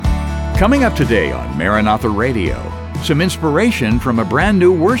Coming up today on Maranatha Radio, some inspiration from a brand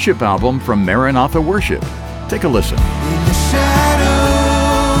new worship album from Maranatha Worship. Take a listen. In the shadow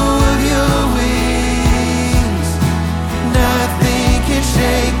of your wings, nothing can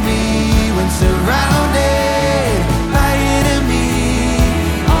shake me when surrounded by enemy.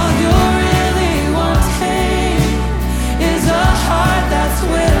 All you're really wanting is a heart that's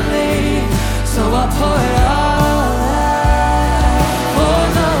willing, so I pour it all out for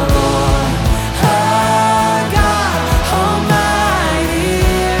the Lord, our God Almighty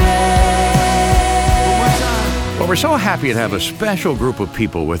reigns. Well, we're so happy to have a special group of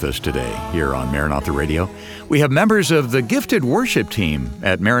people with us today here on Maranatha Radio. We have members of the gifted worship team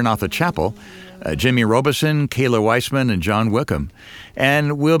at Maranatha Chapel, Jimmy Robeson, Kayla Weissman, and John Wickham.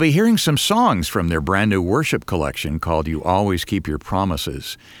 And we'll be hearing some songs from their brand new worship collection called You Always Keep Your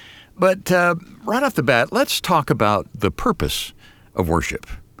Promises. But right off the bat, let's talk about the purpose of worship.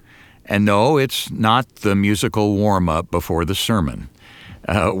 And no, it's not the musical warm-up before the sermon.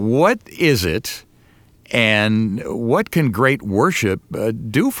 What is it, and what can great worship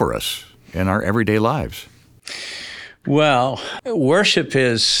do for us in our everyday lives? Well, worship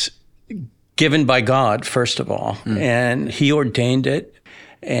is given by God, first of all, and He ordained it,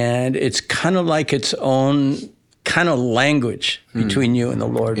 and it's kind of like its own kind of language between you and the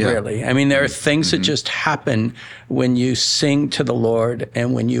Lord, really. I mean, there are things that just happen when you sing to the Lord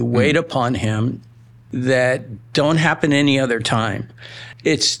and when you wait upon Him that don't happen any other time.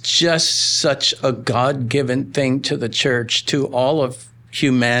 It's just such a God-given thing to the church, to all of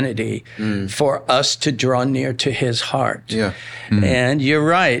humanity, for us to draw near to His heart. And you're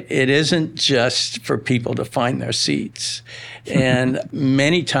right, it isn't just for people to find their seats. And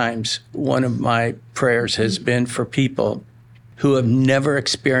many times, one of my prayers has been for people who have never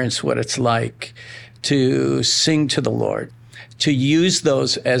experienced what it's like to sing to the Lord, to use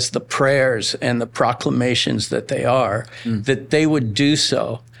those as the prayers and the proclamations that they are, that they would do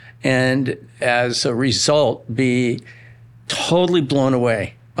so, and as a result, be totally blown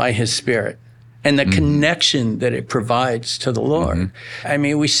away by His Spirit and the connection that it provides to the Lord. I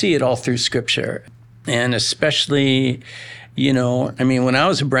mean, we see it all through Scripture, and especially, you know, I mean, when I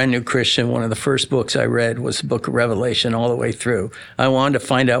was a brand new Christian, one of the first books I read was the book of Revelation all the way through. I wanted to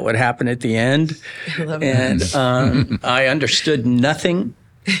find out what happened at the end, and I understood nothing,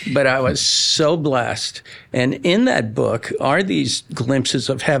 but I was so blessed. And in that book are these glimpses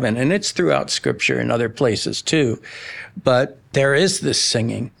of heaven, and it's throughout Scripture and other places too. But there is this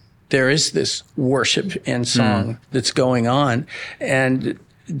singing, there is this worship and song that's going on, and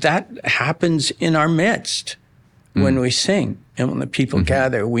that happens in our midst when we sing and when the people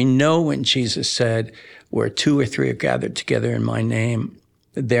gather. We know when Jesus said, where two or three are gathered together in my name,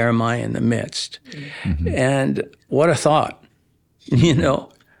 there am I in the midst. And what a thought, you know,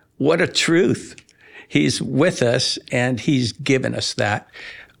 what a truth. He's with us, and He's given us that,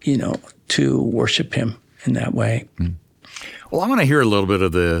 you know, to worship Him in that way. Well, I want to hear a little bit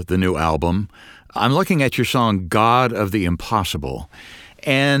of the new album. I'm looking at your song, God of the Impossible.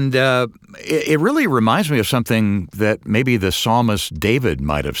 And it really reminds me of something that maybe the psalmist David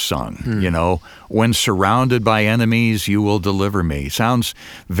might have sung, you know, when surrounded by enemies, you will deliver me. Sounds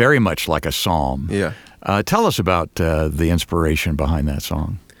very much like a psalm. Tell us about the inspiration behind that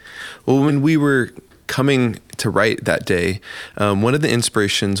song. Well, when we were coming to write that day, one of the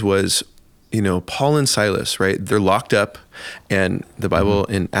inspirations was, you know, Paul and Silas, right? They're locked up, and the Bible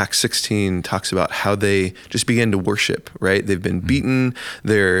in Acts 16 talks about how they just began to worship, right? They've been beaten,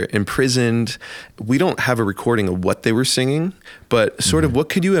 they're imprisoned. We don't have a recording of what they were singing, but sort of what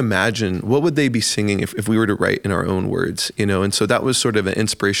could you imagine? What would they be singing if we were to write in our own words, you know? And so that was sort of an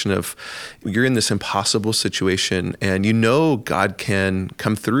inspiration of, you're in this impossible situation and you know God can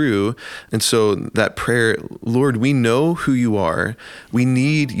come through. And so that prayer, Lord, we know who you are. We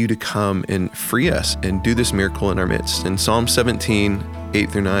need you to come and free us and do this miracle in our midst. And Psalm 17,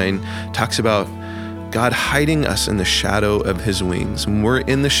 8-9 talks about God hiding us in the shadow of His wings. When we're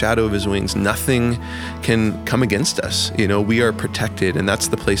in the shadow of His wings, nothing can come against us. You know, we are protected, and that's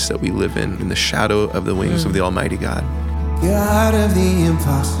the place that we live in the shadow of the wings of the Almighty God. God of the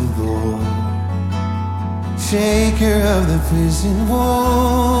impossible, shaker of the prison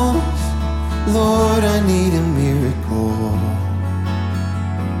walls, Lord, I need a miracle.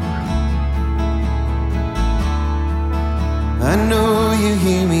 I know you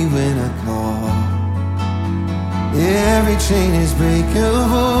hear me when I call. Every chain is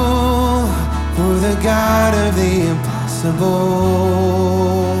breakable for the God of the impossible.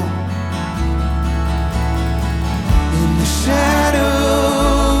 In the shadow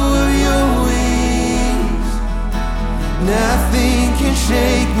of your wings, nothing can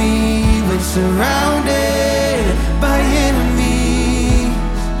shake me surrounded by enemies.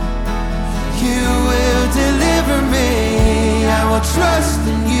 You will deliver me. I will trust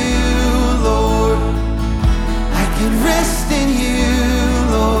in you, Lord. I can rest in you,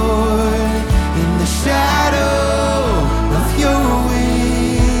 Lord, in the shadow of your wings.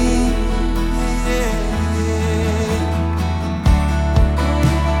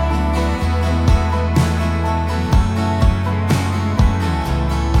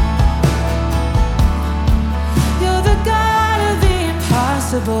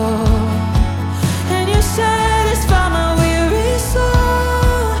 And you satisfy my weary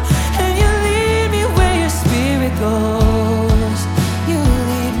soul, and you lead me where your spirit goes. You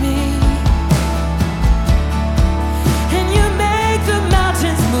lead me, and you make the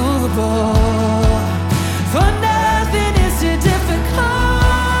mountains movable, for nothing is too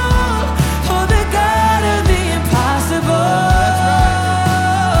difficult for the God of the impossible.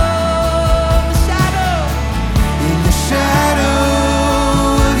 In the shadow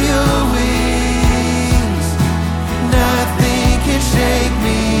shake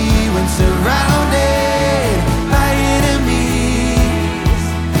me when surrounded by enemies.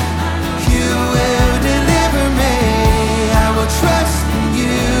 You will deliver me. I will trust in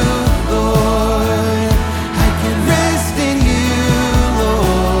you, Lord. I can rest in you,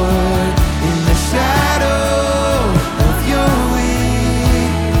 Lord, in the shadow of your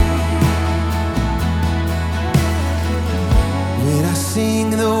wings. When I sing,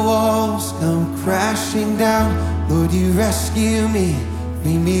 the walls come crashing down. Lord, you rescue me,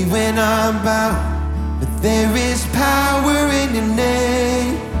 free me when I'm bound. But there is power in your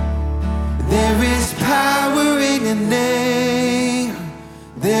name. There is power in your name.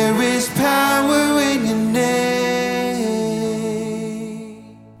 There is power in your name.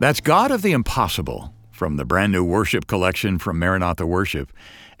 That's God of the Impossible from the brand new worship collection from Maranatha Worship.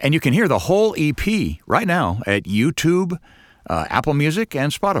 And you can hear the whole EP right now at YouTube, Apple Music,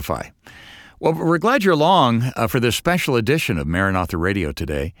 and Spotify. Well, we're glad you're along for this special edition of Maranatha Radio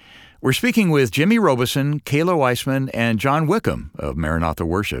today. We're speaking with Jimmy Robeson, Kayla Weissman, and John Wickham of Maranatha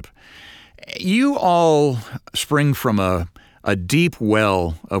Worship. You all spring from a deep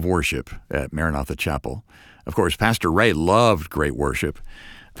well of worship at Maranatha Chapel. Of course, Pastor Ray loved great worship.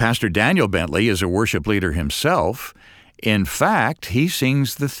 Pastor Daniel Bentley is a worship leader himself. In fact, he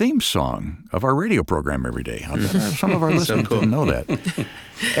sings the theme song of our radio program every day. Some of our listeners didn't know that.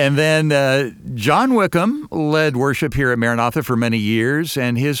 And then John Wickham led worship here at Maranatha for many years,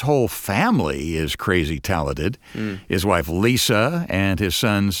 and his whole family is crazy talented. His wife Lisa and his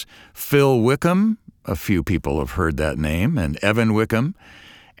sons Phil Wickham, a few people have heard that name, and Evan Wickham.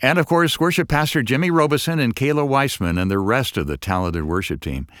 And, of course, worship pastor Jimmy Robeson and Kayla Weissman and the rest of the talented worship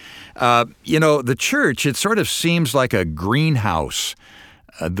team. The church, it sort of seems like a greenhouse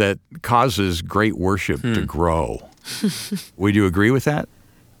that causes great worship to grow. Would you agree with that?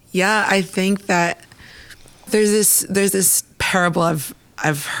 Yeah, I think that there's this parable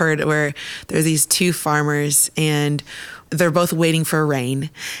I've heard where there's these two farmers and they're both waiting for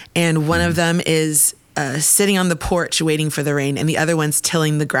rain. And one of them is sitting on the porch waiting for the rain, and the other one's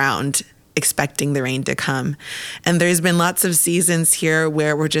tilling the ground, expecting the rain to come. And there's been lots of seasons here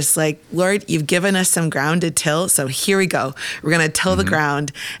where we're just like, Lord, you've given us some ground to till, so here we go. We're going to till the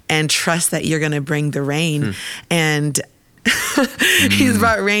ground and trust that you're going to bring the rain. And he's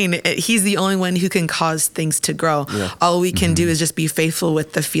brought rain. He's the only one who can cause things to grow. Yeah. All we can do is just be faithful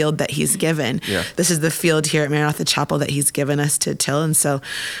with the field that he's given. Yeah. This is the field here at Maranatha Chapel that he's given us to till. And so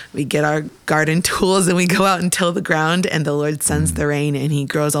we get our garden tools and we go out and till the ground, and the Lord sends the rain and he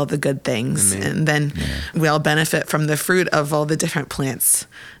grows all the good things. Amen. And then we all benefit from the fruit of all the different plants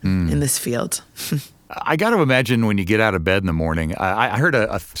in this field. I got to imagine when you get out of bed in the morning, I heard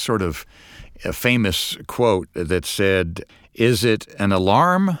a sort of a famous quote that said, "Is it an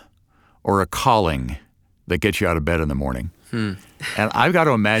alarm or a calling that gets you out of bed in the morning?" And I've got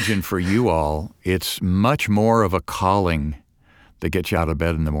to imagine for you all, it's much more of a calling that gets you out of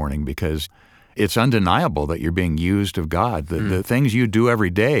bed in the morning, because it's undeniable that you're being used of God. The things you do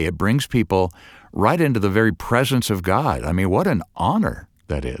every day, it brings people right into the very presence of God. I mean, what an honor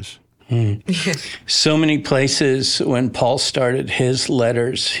that is. So many places when Paul started his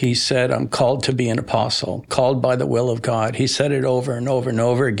letters, he said, I'm called to be an apostle, called by the will of God. He said it over and over and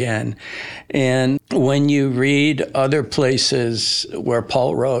over again. And when you read other places where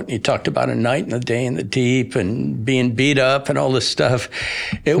Paul wrote, he talked about a night and a day in the deep and being beat up and all this stuff.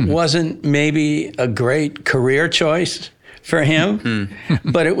 It wasn't maybe a great career choice for him,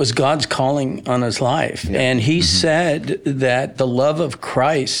 but it was God's calling on his life. Yeah. And he said that the love of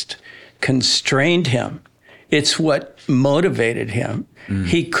Christ constrained him. It's what motivated him.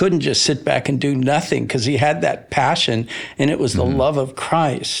 He couldn't just sit back and do nothing because he had that passion, and it was the love of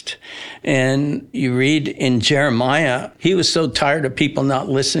Christ. And you read in Jeremiah, he was so tired of people not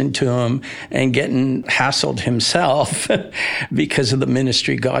listening to him and getting hassled himself because of the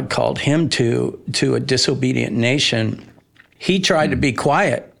ministry God called him to a disobedient nation. He tried to be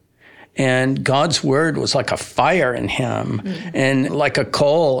quiet. And God's word was like a fire in him and like a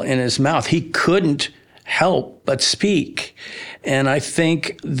coal in his mouth. He couldn't help but speak. And I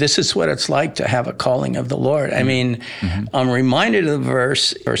think this is what it's like to have a calling of the Lord. I mean, I'm reminded of the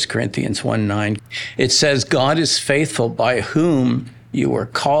verse, 1 Corinthians 1:9. It says, God is faithful by whom you were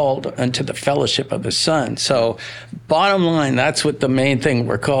called unto the fellowship of the Son. So bottom line, that's what the main thing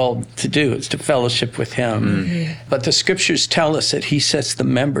we're called to do, is to fellowship with him. But the scriptures tell us that he sets the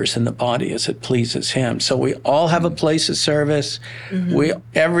members in the body as it pleases him. So we all have a place of service.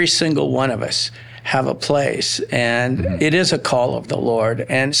 Every single one of us have a place, and it is a call of the Lord.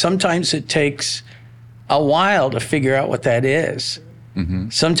 And sometimes it takes a while to figure out what that is.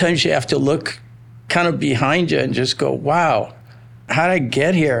 Sometimes you have to look kind of behind you and just go, wow, how did I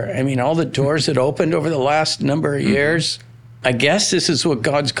get here? I mean, all the doors that opened over the last number of years, I guess this is what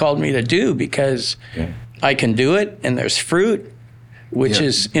God's called me to do, because I can do it, and there's fruit, which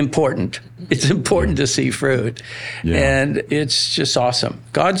is important. It's important to see fruit. And it's just awesome.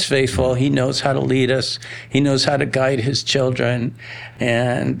 God's faithful. He knows how to lead us. He knows how to guide his children,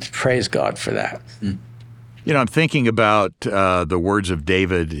 and praise God for that. You know, I'm thinking about the words of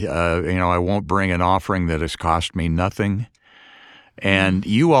David, I won't bring an offering that has cost me nothing. And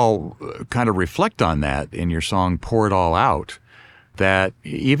you all kind of reflect on that in your song, Pour It All Out, that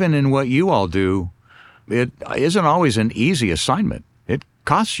even in what you all do, it isn't always an easy assignment. It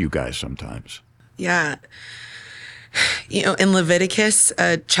costs you guys sometimes. Yeah. You know, in Leviticus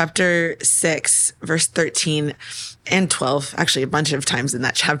chapter 6, verse 13 and 12, actually a bunch of times in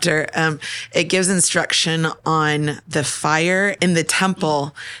that chapter, it gives instruction on the fire in the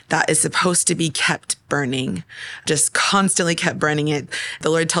temple that is supposed to be kept burning, just constantly kept burning it. The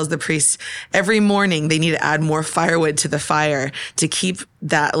Lord tells the priests every morning they need to add more firewood to the fire to keep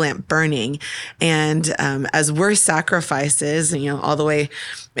that lamp burning. And as we're sacrifices, all the way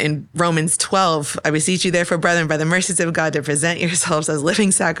in Romans 12, I beseech you therefore, brethren, by the mercies of God, to present yourselves as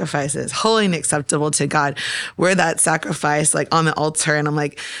living sacrifices, holy and acceptable to God. We're that sacrifice, like on the altar. And I'm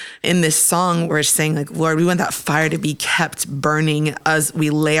like, in this song, we're saying like, Lord, we want that fire to be kept burning as we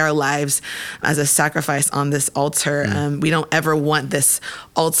lay our lives as a sacrifice on this altar. We don't ever want this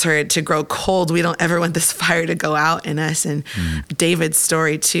altar to grow cold. We don't ever want this fire to go out in us. And David's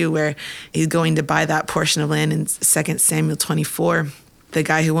story too, where he's going to buy that portion of land in 2 Samuel 24. The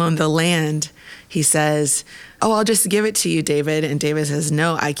guy who owned the land, he says, oh, I'll just give it to you, David. And David says,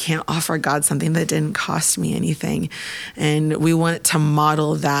 no, I can't offer God something that didn't cost me anything. And we want to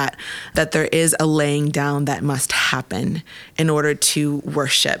model that there is a laying down that must happen in order to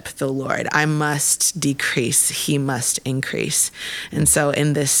worship the Lord. I must decrease, he must increase. And so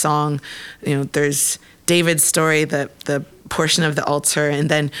in this song, there's David's story, the portion of the altar, and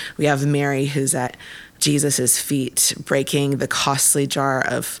then we have Mary who's at Jesus's feet, breaking the costly jar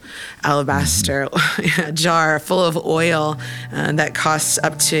of alabaster, a jar full of oil that costs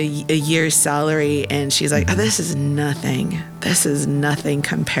up to a year's salary. And she's like, oh, this is nothing. This is nothing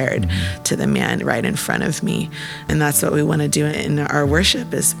compared to the man right in front of me. And that's what we want to do in our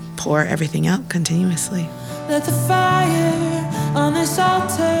worship, is pour everything out continuously. Let the fire on this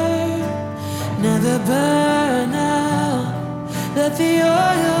altar never burn out. Let the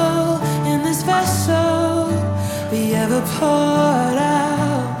oil in this vessel be ever poured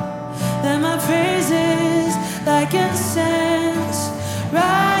out. Let my praises like incense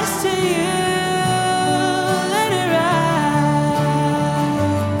rise to you. Let it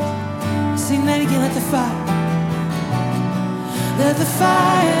rise. Sing that again, let the fire. Let the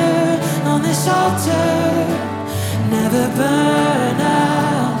fire on this altar never burn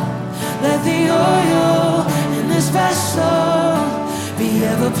out. Let the oil in this vessel be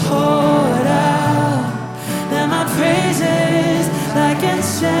ever poured out. Let my praises like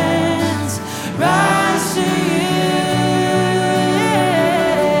incense rise to you.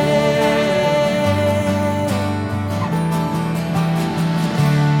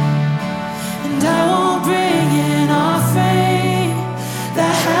 And I won't bring an offering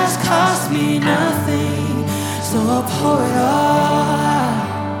that has cost me nothing, so I'll pour it all out.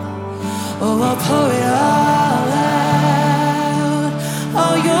 Oh, I'll pour it all out.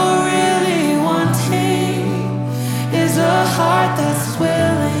 All you're really wanting is a heart that's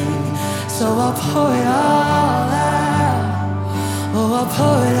willing, so I'll pour it all out. Oh, I'll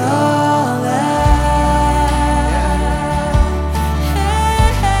pour it all out.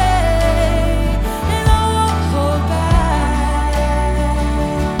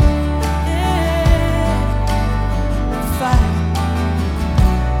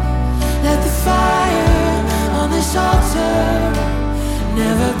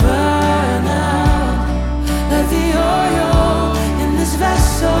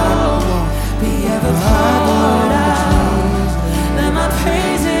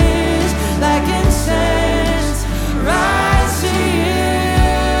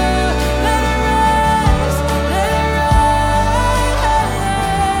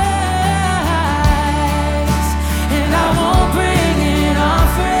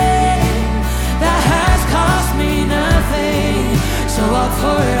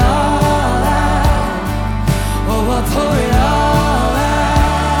 it all out. Oh, I pour it all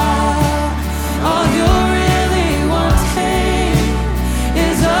out. All you're really wanting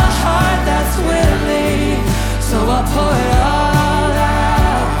is a heart that's willing. So I pour it all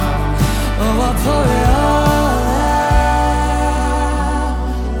out. Oh, I pour it all out.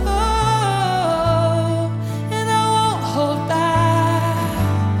 Oh, and I won't hold back.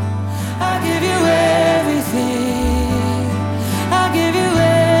 I give you everything. I give you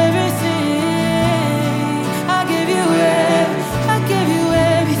everything. I give you everything. I give you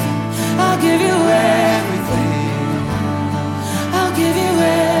everything. I'll give you everything. I'll give you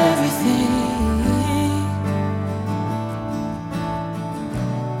everything.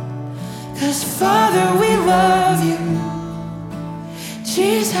 'Cause Father, we love you.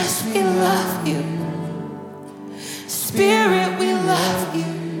 Jesus, we love you. Spirit, we love you.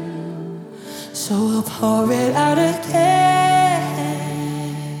 So we'll pour it out again.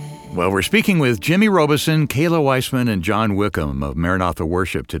 Well, we're speaking with Jimmy Robeson, Kayla Weissman, and John Wickham of Maranatha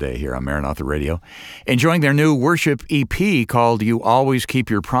Worship today here on Maranatha Radio, enjoying their new worship EP called You Always Keep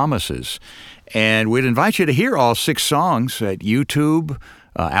Your Promises. And we'd invite you to hear all 6 songs at YouTube,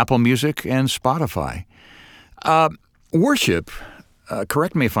 Apple Music, and Spotify. Worship,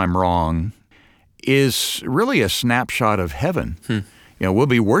 correct me if I'm wrong, is really a snapshot of heaven. You know, we'll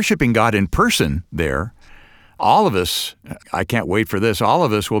be worshiping God in person there. All of us, I can't wait for this, all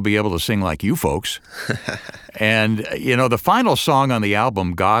of us will be able to sing like you folks. And, you know, the final song on the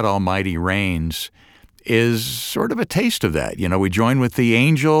album, God Almighty Reigns, is sort of a taste of that. You know, we join with the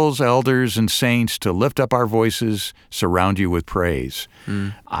angels, elders, and saints to lift up our voices, surround you with praise.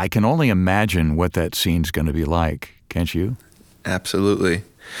 I can only imagine what that scene's going to be like, can't you? Absolutely.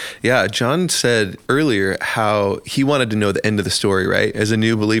 Yeah, John said earlier how he wanted to know the end of the story, right? As a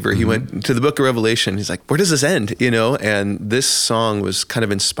new believer, he went to the book of Revelation. He's like, where does this end? You know, and this song was kind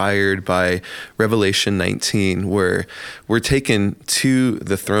of inspired by Revelation 19, where we're taken to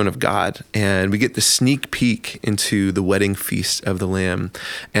the throne of God and we get the sneak peek into the wedding feast of the Lamb.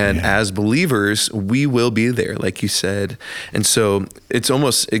 And as believers, we will be there, like you said. And so it's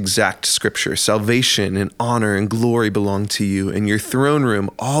almost exact scripture. Salvation and honor and glory belong to you, and your throne room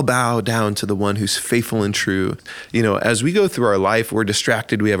all bow down to the one who's faithful and true. You know, as we go through our life, we're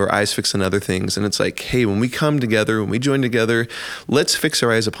distracted. We have our eyes fixed on other things. And it's like, hey, when we come together, when we join together, let's fix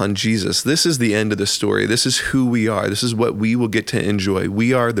our eyes upon Jesus. This is the end of the story. This is who we are. This is what we will get to enjoy.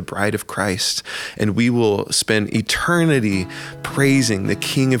 We are the bride of Christ, and we will spend eternity praising the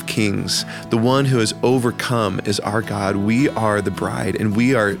King of Kings. The one who has overcome is our God. We are the bride, and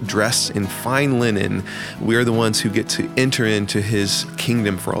we are dressed in fine linen. We are the ones who get to enter into his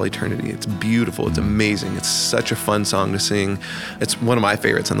kingdom for all eternity. It's beautiful. It's amazing. It's such a fun song to sing. It's one of my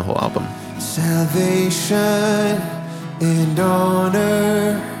favorites on the whole album. Salvation and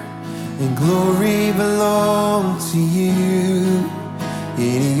honor and glory belong to you.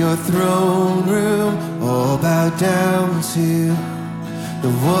 In your throne room, all bow down to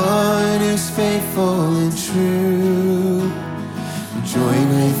the one who's faithful and true. Join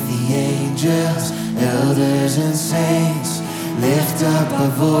with the angels, elders, and saints. Lift up our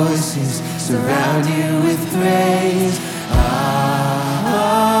voices, surround you with praise.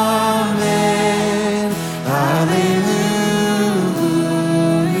 Amen. Hallelujah.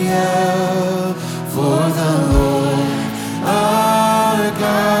 For the Lord our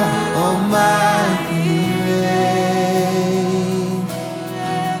God Almighty reigns.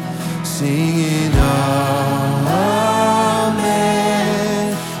 Singing amen.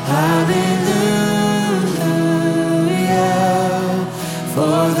 Hallelujah.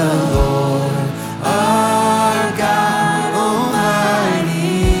 For the Lord our God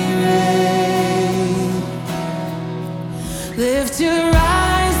Almighty reigns. Lift your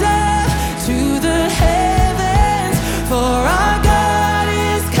eyes up to the heavens, for our God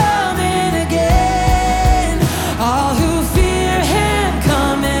is coming again. All who fear him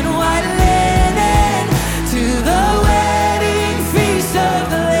come in white linen to the wedding feast of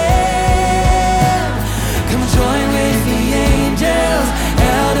the Lamb. Come join with the angels,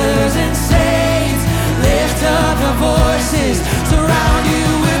 elders, and saints. Lift up your voices, surround you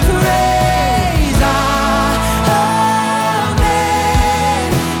with praise.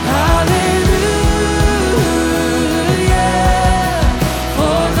 Amen. Hallelujah.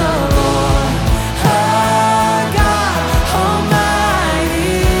 For the Lord our God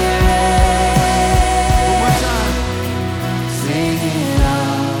Almighty reigns. One more time. Singing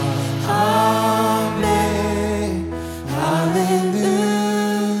amen. Hallelujah.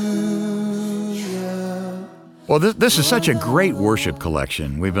 Well, this is such a great worship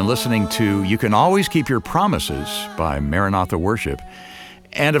collection. We've been listening to You Can Always Keep Your Promises by Maranatha Worship.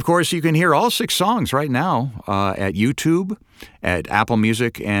 And, of course, you can hear all 6 songs right now at YouTube, at Apple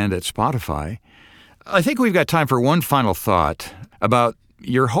Music, and at Spotify. I think we've got time for one final thought about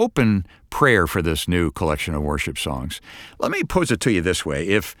your hope and prayer for this new collection of worship songs. Let me pose it to you this way.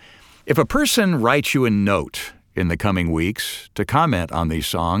 If a person writes you a note in the coming weeks to comment on these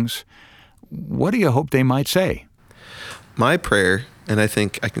songs, what do you hope they might say? My prayer, and I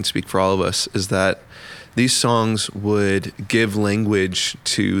think I can speak for all of us, is that these songs would give language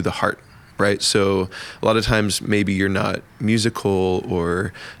to the heart, right? So a lot of times maybe you're not musical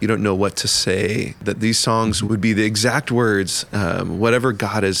or you don't know what to say, that these songs would be the exact words, whatever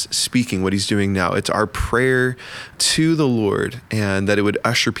God is speaking, what he's doing now. It's our prayer to the Lord, and that it would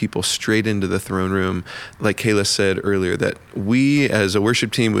usher people straight into the throne room. Like Kayla said earlier, that we as a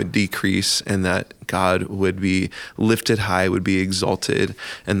worship team would decrease and that God would be lifted high, would be exalted,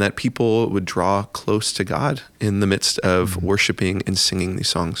 and that people would draw close to God in the midst of worshiping and singing these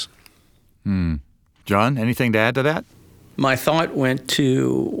songs. John, anything to add to that? My thought went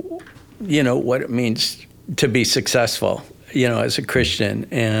to, what it means to be successful, as a Christian.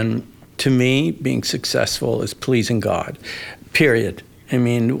 And to me, being successful is pleasing God, period. I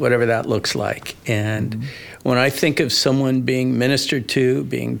mean, whatever that looks like. And when I think of someone being ministered to,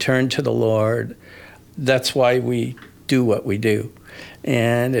 being turned to the Lord, that's why we do what we do.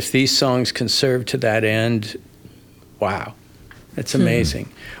 And if these songs can serve to that end, wow, it's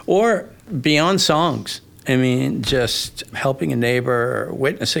amazing. Or beyond songs, I mean, just helping a neighbor or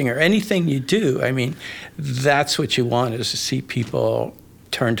witnessing or anything you do, I mean, that's what you want, is to see people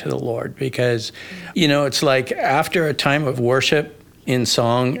turn to the Lord. Because, it's like after a time of worship in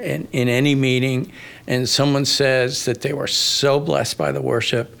song and in any meeting, and someone says that they were so blessed by the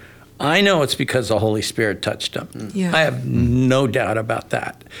worship, I know it's because the Holy Spirit touched them. Yeah. I have no doubt about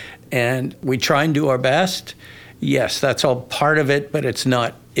that. And we try and do our best. Yes, that's all part of it, but it's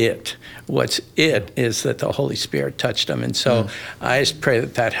not it. What's it is that the Holy Spirit touched them. And so I just pray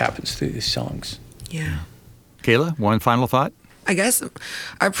that happens through these songs. Yeah. Kayla, one final thought? I guess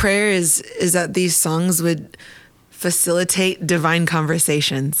our prayer is that these songs would facilitate divine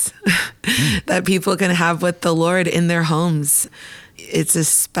conversations that people can have with the Lord in their homes. It's a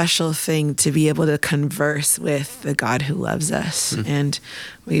special thing to be able to converse with the God who loves us. And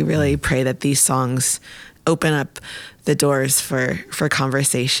we really pray that these songs open up the doors for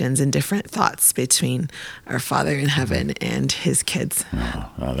conversations and different thoughts between our Father in heaven and his kids.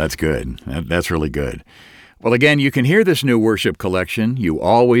 Oh, that's good. That's really good. Well, again, you can hear this new worship collection, You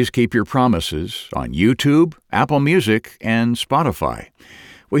Always Keep Your Promises, on YouTube, Apple Music, and Spotify.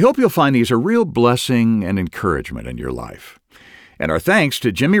 We hope you'll find these a real blessing and encouragement in your life. And our thanks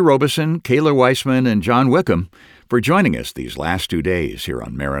to Jimmy Robeson, Kayla Weissman, and John Wickham for joining us these last 2 days here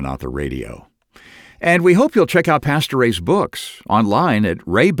on Maranatha Radio. And we hope you'll check out Pastor Ray's books online at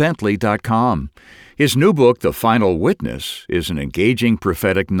raybentley.com. His new book, The Final Witness, is an engaging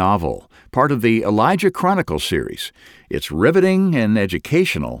prophetic novel, part of the Elijah Chronicles series. It's riveting and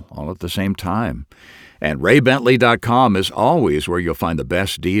educational all at the same time. And raybentley.com is always where you'll find the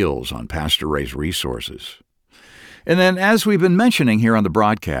best deals on Pastor Ray's resources. And then, as we've been mentioning here on the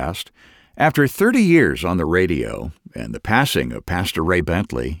broadcast, after 30 years on the radio and the passing of Pastor Ray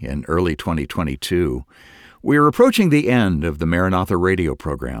Bentley in early 2022, we are approaching the end of the Maranatha radio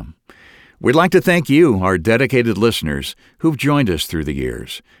program. We'd like to thank you, our dedicated listeners, who've joined us through the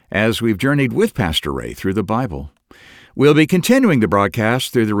years as we've journeyed with Pastor Ray through the Bible. We'll be continuing the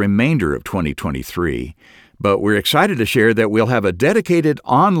broadcast through the remainder of 2023, but we're excited to share that we'll have a dedicated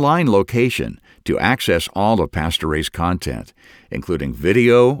online location to access all of Pastor Ray's content, including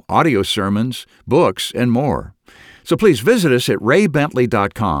video, audio sermons, books, and more. So please visit us at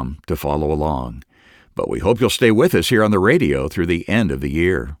raybentley.com to follow along. But we hope you'll stay with us here on the radio through the end of the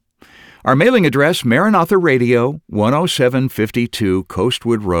year. Our mailing address, Maranatha Radio, 10752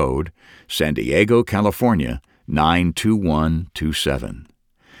 Coastwood Road, San Diego, California, 92127.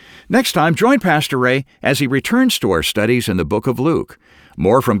 Next time, join Pastor Ray as he returns to our studies in the book of Luke.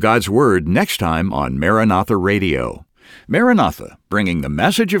 More from God's Word next time on Maranatha Radio. Maranatha, bringing the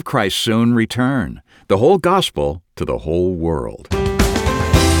message of Christ's soon return, the whole gospel to the whole world.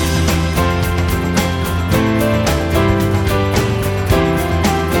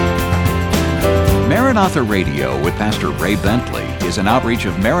 Maranatha Radio with Pastor Ray Bentley is an outreach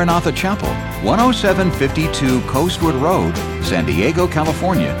of Maranatha Chapel, 10752 Coastwood Road, San Diego,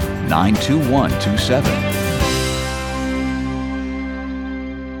 California, 92127.